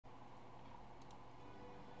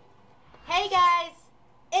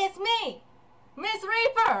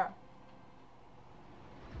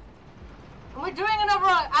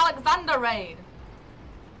the raid.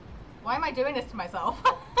 Why am I doing this to myself?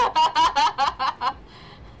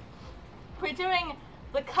 We're doing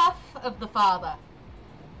the cuff of the father.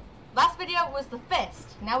 Last video was the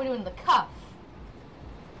fist. Now we're doing the cuff.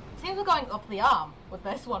 Seems we're going up the arm with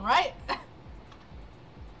this one, right?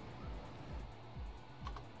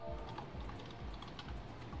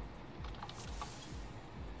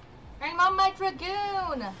 I'm on my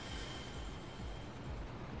dragoon!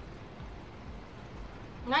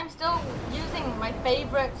 And I'm still using my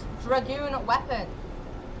favorite dragoon weapon.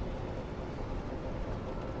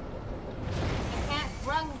 I can't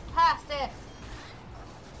run past it.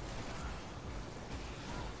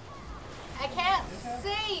 I can't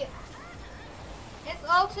see! It's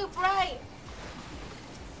all too bright!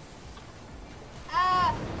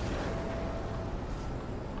 Ah!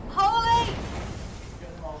 Holy!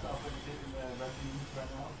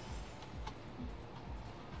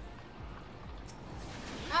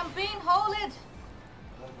 I'm being holded!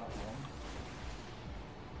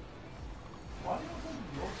 Why do you want to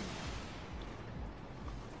be open?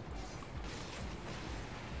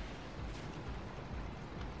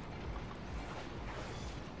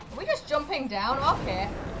 Are we just jumping down? Okay.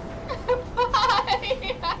 Bye!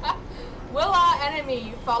 Will our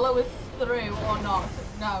enemy follow us through or not?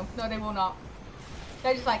 No, no they will not.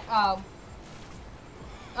 They're just like, oh.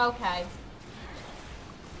 Okay.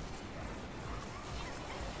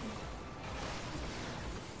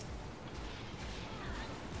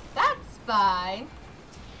 That's fine.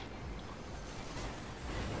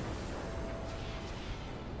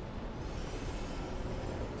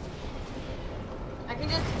 I can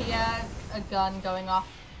just hear a gun going off.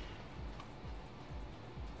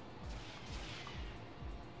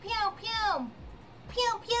 Pew pew!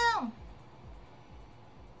 Pew pew!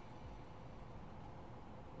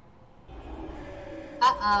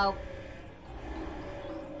 Uh-oh.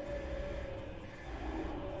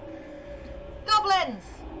 Goblins!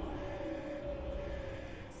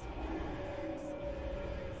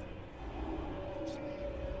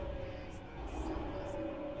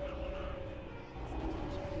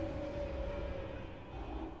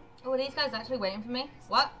 Oh, are these guys actually waiting for me?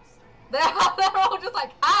 What? They're all just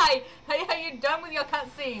like, hi! Hey, are you done with your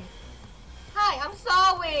cutscene? Hi, I'm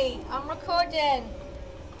sorry! I'm recording!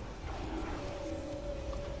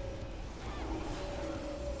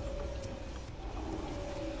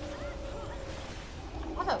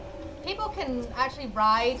 Also, people can actually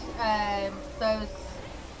ride those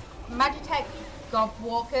Magitech Gob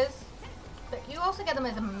Walkers, but you also get them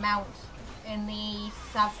as a mount in the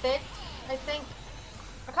Savage, I think.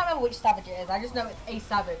 I can't remember which Savage it is, I just know it's a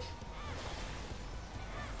Savage.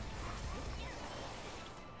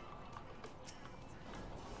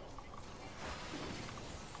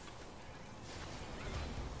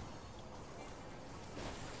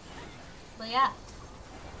 But yeah.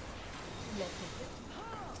 Let's see.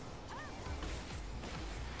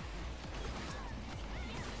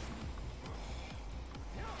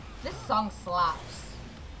 This song slaps.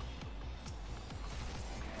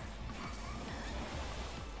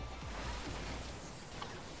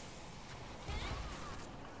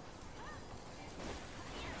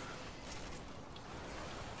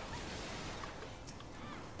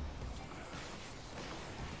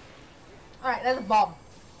 Alright, there's a bomb.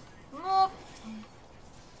 Move.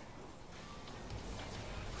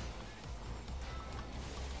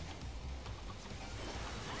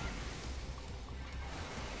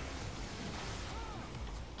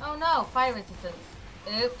 Oh no, fire resistance.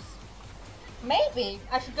 Oops. Maybe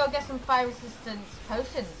I should go get some fire resistance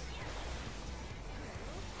potions.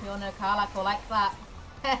 We all know Karlach will like that.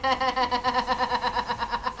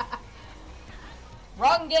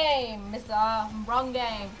 Wrong game, Mr. Wrong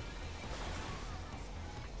game.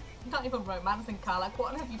 Not even romancing Karlach.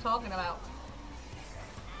 What are you talking about?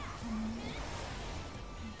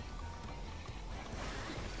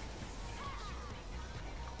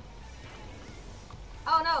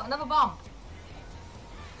 Oh no, another bomb.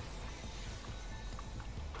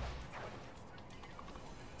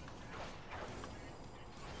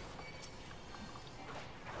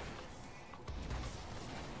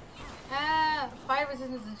 Fire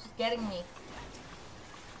resistance is just getting me.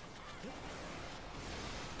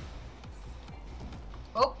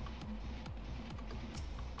 Oh.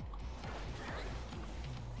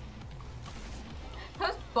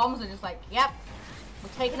 Those bombs are just like, yep, we're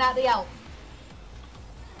taking out the elf.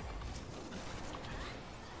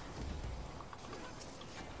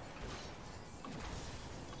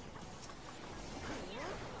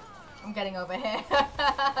 I'm getting over here.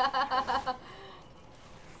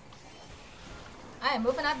 I am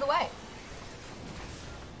moving out of the way.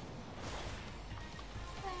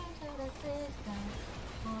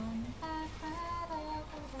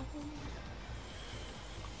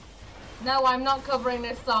 No, I'm not covering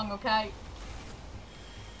this song, okay?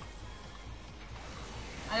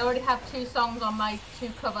 I already have 2 songs on my 2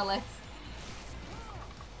 cover list.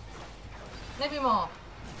 Maybe more.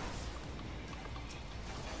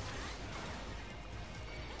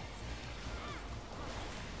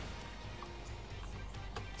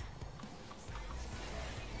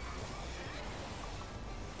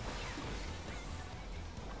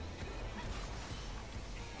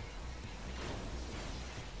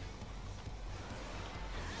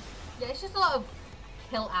 Yeah, it's just a lot of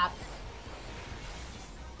kill apps.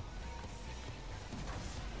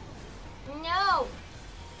 No!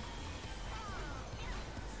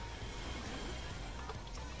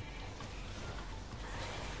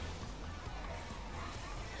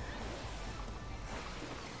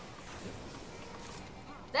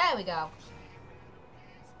 There we go.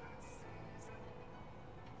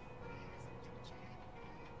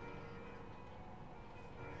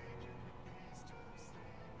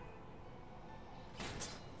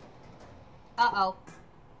 Uh-oh.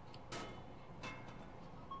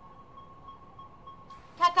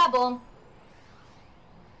 Kakaboom.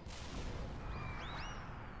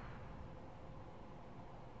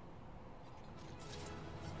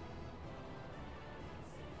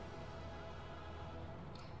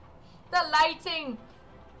 The lighting!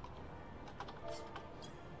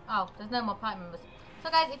 Oh, there's no more party members.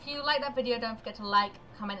 So guys, if you like that video, don't forget to like,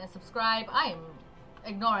 comment and subscribe. I am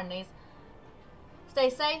ignoring these. Stay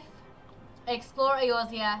safe, explore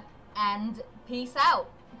Eorzea, and peace out.